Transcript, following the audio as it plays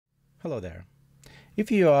Hello there. If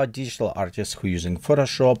you are a digital artist who using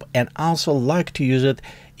Photoshop and also like to use it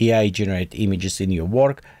AI generate images in your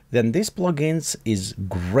work, then this plugins is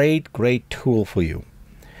great tool for you.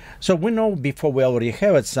 So we know before we already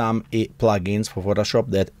have some plugins for Photoshop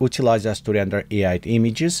that utilize us to render AI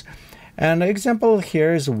images. An example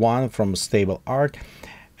here is one from Stable Art,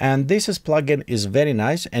 and this plugin is very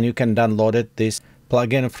nice, and you can download it. This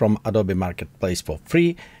plugin from Adobe Marketplace for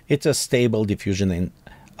free. It's a stable diffusion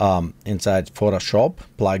inside Photoshop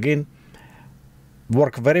plugin.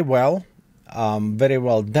 Work very well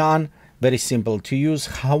done, very simple to use.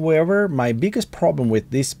 However, my biggest problem with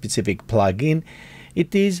this specific plugin,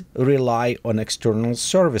 it is rely on external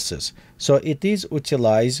services. So it is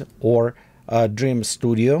utilize or Dream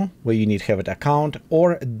Studio, where you need to have an account,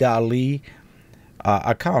 or Dall-e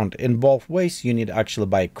account. In both ways, you need actually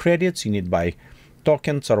buy credits, you need buy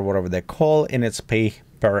tokens or whatever they call, and it's pay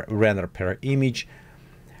per render per image.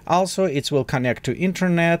 Also, it will connect to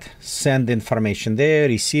internet, send information there,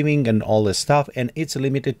 receiving and all this stuff, and it's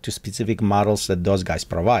limited to specific models that those guys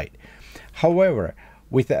provide. However,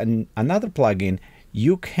 with another plugin,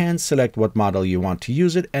 you can select what model you want to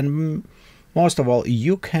use it, and most of all,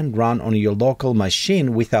 you can run on your local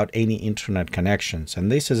machine without any internet connections.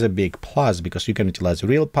 And this is a big plus because you can utilize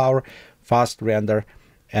real power, fast render,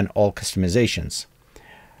 and all customizations.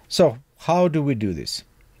 So how do we do this?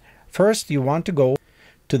 First, you want to go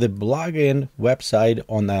to the plugin website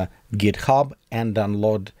on the GitHub and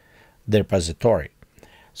download the repository.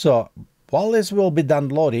 So while this will be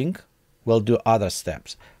downloading, we'll do other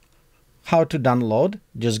steps. How to download?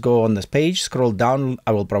 Just go on this page, scroll down,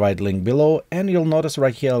 I will provide link below, and you'll notice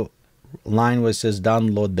right here line where it says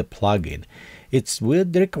download the plugin. It will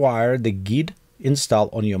require the Git install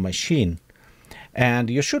on your machine, and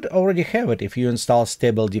you should already have it if you install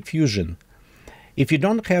Stable Diffusion. If you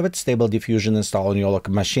don't have it, Stable Diffusion installed on your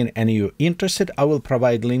local machine and you're interested, I will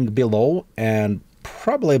provide link below and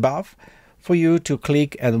probably above for you to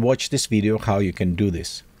click and watch this video how you can do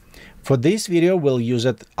this. For this video, we'll use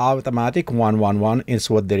it automatic 111 is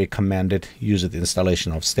what they recommended use it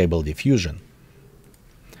installation of Stable Diffusion.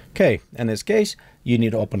 Okay, in this case, you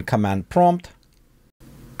need to open command prompt,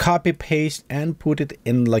 copy paste and put it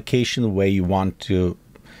in location where you want to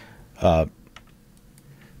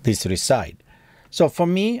this reside. So for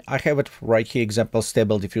me, I have it right here, example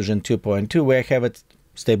Stable Diffusion 2.2, where I have it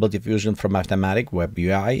Stable Diffusion from Automatic Web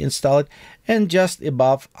UI installed, and just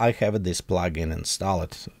above I have this plugin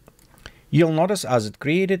installed. You'll notice as it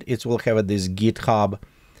created, it will have this GitHub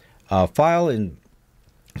file in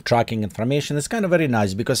tracking information. It's kind of very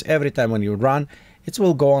nice because every time when you run, it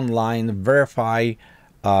will go online, verify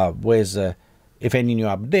with if any new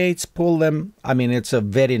updates, pull them. I mean, it's a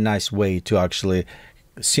very nice way to actually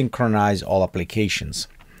synchronize all applications.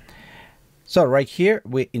 So right here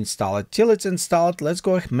we install it. Till it's installed, let's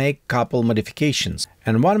go make couple modifications.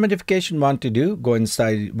 And one modification we want to do, go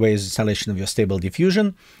inside with installation of your Stable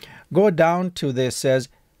Diffusion, go down to this says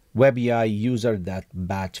WebUI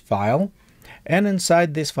user.batch file, and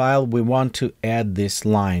inside this file we want to add this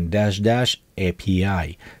line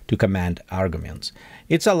 --API to command arguments.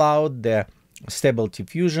 It's allowed the Stable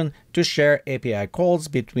Diffusion to share API calls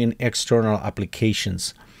between external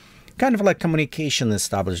applications. Kind of like communication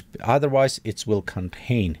established, otherwise it will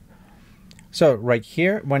contain. So right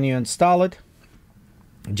here, when you install it,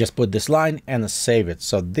 just put this line and save it.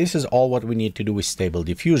 So this is all what we need to do with Stable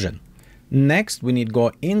Diffusion. Next, we need to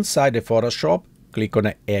go inside the Photoshop, click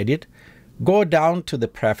on Edit, go down to the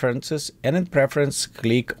Preferences, and in Preference,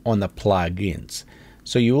 click on the Plugins.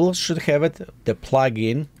 So you should have it, the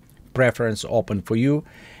plugin preference open for you.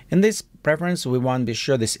 In this preference, we want to be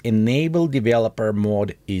sure this Enable Developer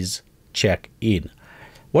Mode is checked in.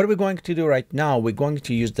 What we're going to do right now, we're going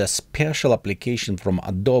to use the special application from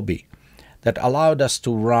Adobe that allowed us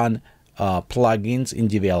to run plugins in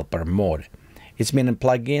developer mode. It's meaning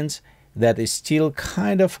plugins that is still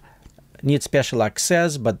kind of need special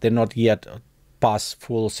access, but they're not yet pass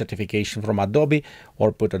full certification from Adobe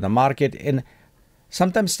or put on the market. And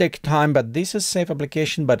sometimes take time, but this is safe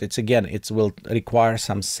application, but it's again, it will require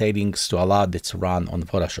some settings to allow it to run on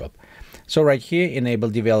Photoshop. So right here, Enable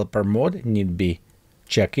Developer Mode need to be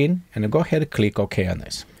checked in, and go ahead and click OK on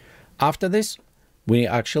this. After this, we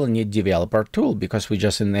actually need Developer Tool because we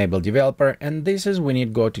just enabled Developer, and this is we need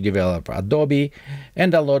to go to Developer Adobe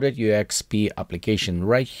and download it UXP application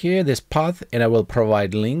right here, this path, and I will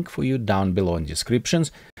provide link for you down below in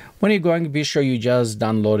descriptions. When you're going to be sure you just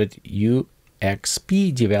downloaded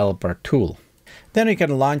UXP Developer Tool. Then you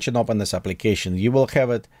can launch and open this application. You will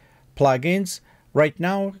have it plugins, Right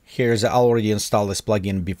now, here's I already installed this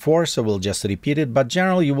plugin before, so we'll just repeat it, but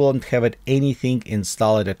generally you won't have it anything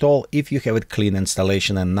installed at all if you have it clean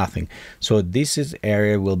installation and nothing. So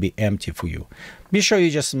area will be empty for you. Be sure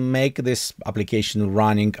you just make this application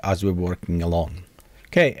running as we're working along.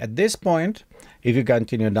 Okay, at this point, if you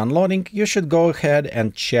continue downloading, you should go ahead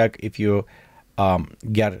and check if you have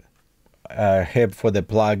for the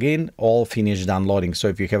plugin all finished downloading. So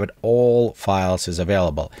if you have it, all files is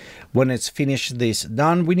available. When it's finished this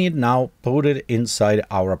done, we need now put it inside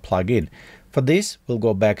our plugin. For this, we'll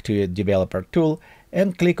go back to your developer tool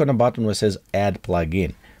and click on a button where it says add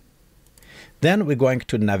plugin. Then we're going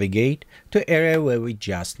to navigate to area where we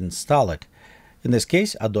just installed it. In this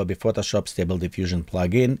case, Adobe Photoshop Stable Diffusion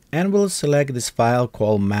plugin, and we'll select this file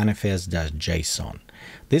called manifest.json.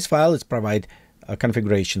 This file is provide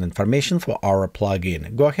configuration information for our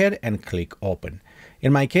plugin. Go ahead and click open.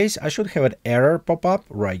 In my case, I should have an error pop up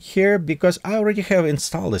right here because I already have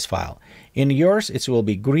installed this file. In yours, it will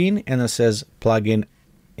be green and it says plugin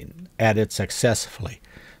added successfully.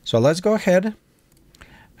 So let's go ahead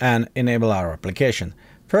and enable our application.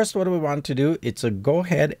 First, what we want to do is go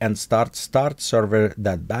ahead and start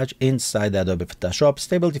server.batch inside the Adobe Photoshop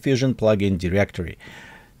Stable Diffusion plugin directory.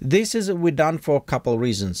 This is we done for a couple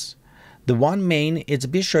reasons. The one main is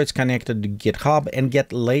be sure it's connected to GitHub and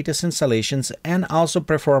get latest installations and also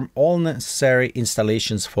perform all necessary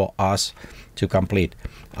installations for us to complete.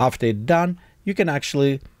 After it's done, you can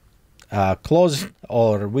actually close it,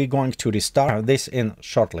 or we're going to restart this in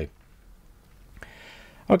shortly.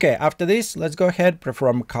 Okay, after this, let's go ahead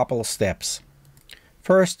perform a couple steps.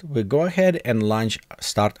 First, we go ahead and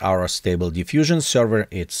start our Stable Diffusion server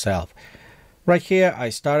itself. Right here, I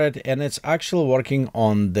started and it's actually working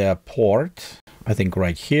on the port. I think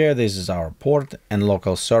right here, this is our port and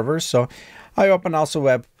local server. So I open also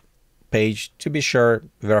web page to be sure,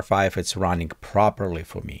 verify if it's running properly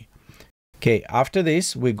for me. Okay, after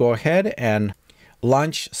this, we go ahead and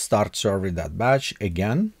launch start server.batch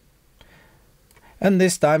again. And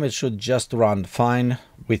this time it should just run fine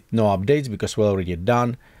with no updates because we're already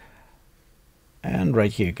done. And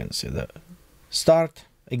right here you can see the start.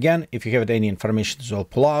 Again, if you have any information, it will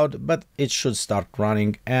pull out, but it should start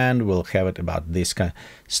running and we'll have it about this kind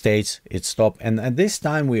of states. It stopped. And at this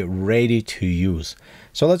time we're ready to use.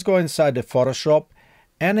 So let's go inside the Photoshop,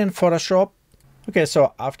 and in Photoshop. Okay,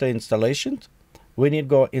 so after installation, we need to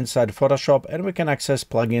go inside Photoshop and we can access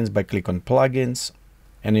plugins by click on plugins.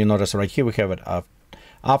 And you notice right here we have it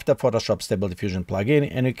after Photoshop Stable Diffusion plugin,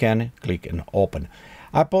 and you can click and open.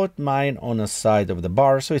 I put mine on the side of the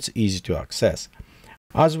bar so it's easy to access.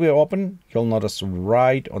 As we open, you'll notice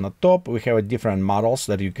right on the top we have different models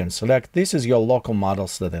that you can select. This is your local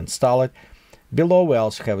models that install it. Below we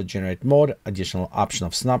also have a generate mode, additional option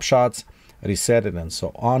of snapshots, reset it, and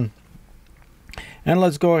so on. And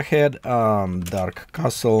let's go ahead, dark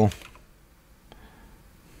castle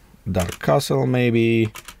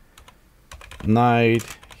maybe,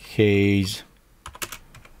 night, haze,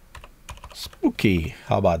 spooky.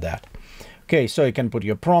 How about that? Okay, so you can put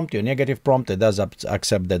your prompt, your negative prompt. It does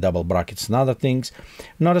accept the double brackets and other things.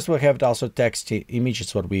 Notice we have also text to image.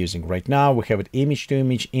 It's what we're using right now. We have it image to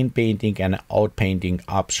image, in painting, and out painting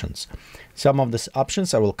options. Some of these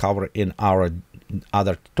options I will cover in our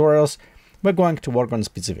other tutorials. We're going to work on a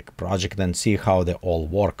specific project and see how they all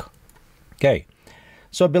work. Okay,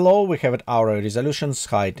 so below we have it our resolutions,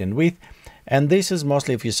 height and width. And this is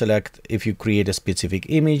mostly if you create a specific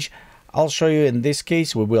image. I'll show you in this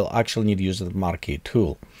case, we will actually need to use the marquee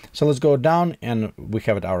tool. So let's go down and we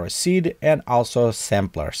have it our seed and also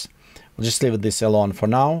samplers. We'll just leave this alone for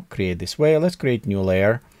now, create this way. Let's create new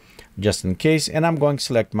layer just in case. And I'm going to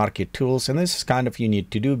select marquee tools. And this is kind of you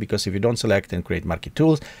need to do because if you don't select and create marquee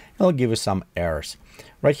tools, it'll give you some errors.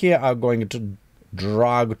 Right here, I'm going to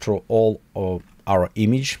drag through all of our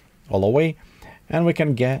image all the way. And we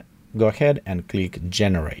can go ahead and click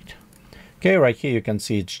generate. Okay, right here you can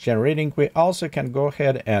see it's generating. We also can go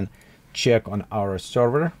ahead and check on our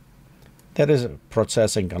server that is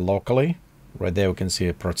processing locally. Right there we can see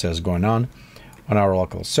a process going on our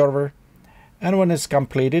local server. And when it's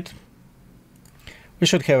completed, we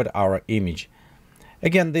should have our image.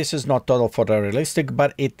 Again, this is not total photorealistic,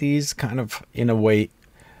 but it is kind of in a way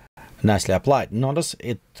nicely applied. Notice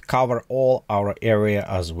it cover all our area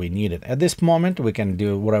as we need it. At this moment, we can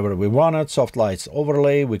do whatever we wanted. Soft lights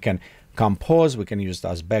overlay, we can compose, we can use it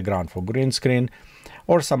as background for green screen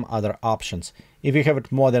or some other options. If you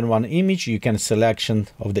have more than one image, you can selection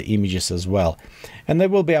of the images as well. And they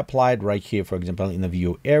will be applied right here, for example, in the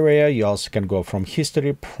view area. You also can go from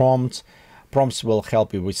history, prompts. Prompts will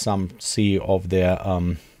help you with some of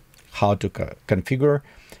the how to configure.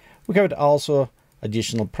 We have it also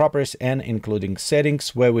additional properties and including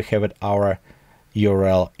settings where we have it our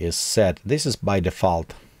URL is set. This is by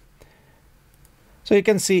default. So you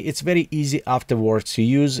can see it's very easy afterwards to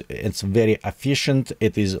use. It's very efficient.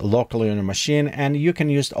 It is locally on your machine, and you can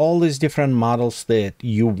use all these different models that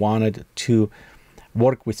you wanted to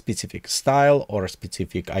work with specific style or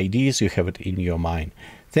specific ideas you have it in your mind.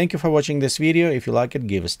 Thank you for watching this video. If you like it,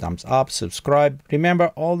 give us thumbs up, subscribe.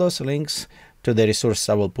 Remember, all those links to the resource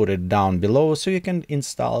I will put it down below so you can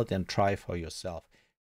install it and try for yourself.